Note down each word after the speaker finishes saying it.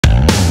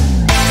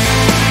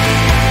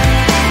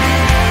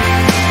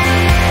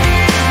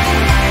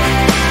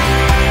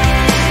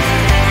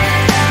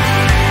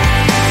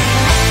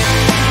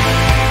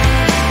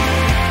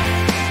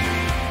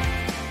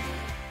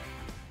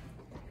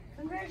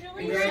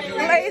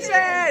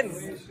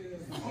Congratulations!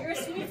 You're a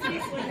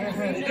Sweepstakes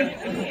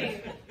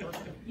winner.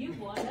 You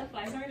won a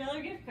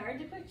 $500 gift card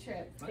to Quick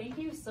Trip. Thank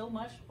you so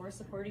much for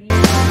supporting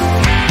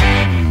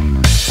you.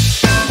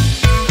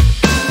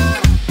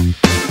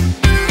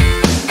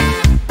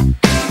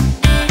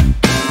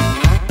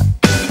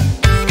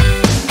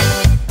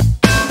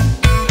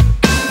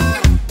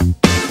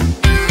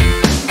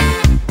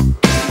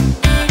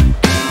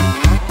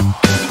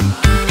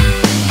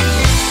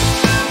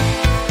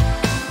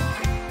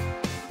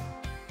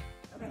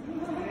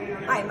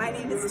 Hi, my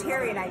name is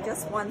Terry and I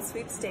just won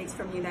sweepstakes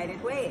from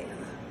United Way.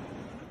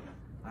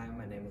 Hi,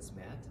 my name is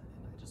Matt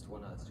and I just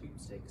won a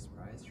sweepstakes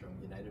prize from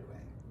United Way.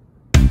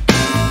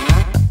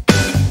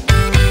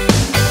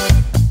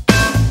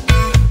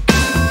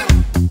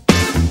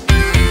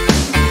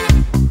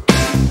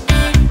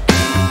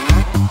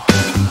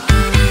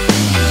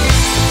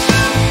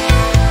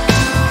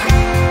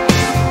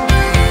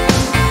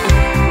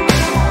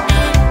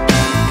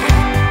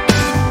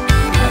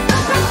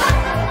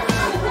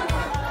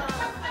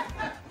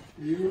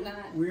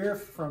 We're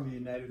from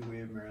United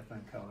Way of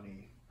Marathon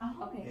County,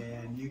 Okay.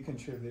 and you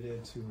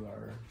contributed to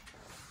our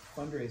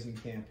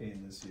fundraising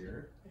campaign this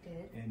year. I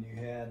did. And you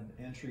had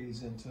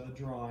entries into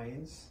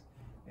drawings,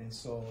 and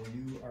so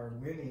you are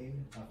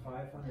winning a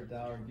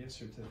 $500 gift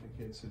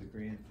certificate to the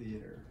Grand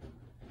Theater.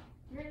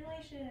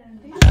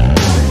 Congratulations.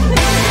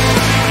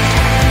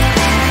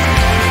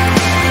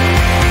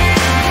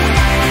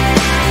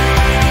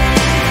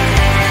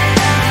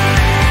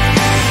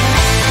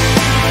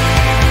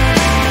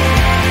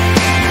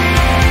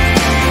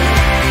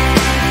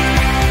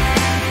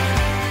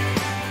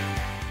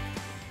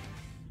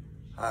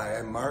 Hi,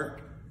 I'm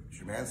Mark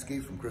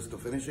Szymanski from Crystal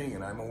Finishing,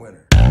 and I'm a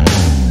winner.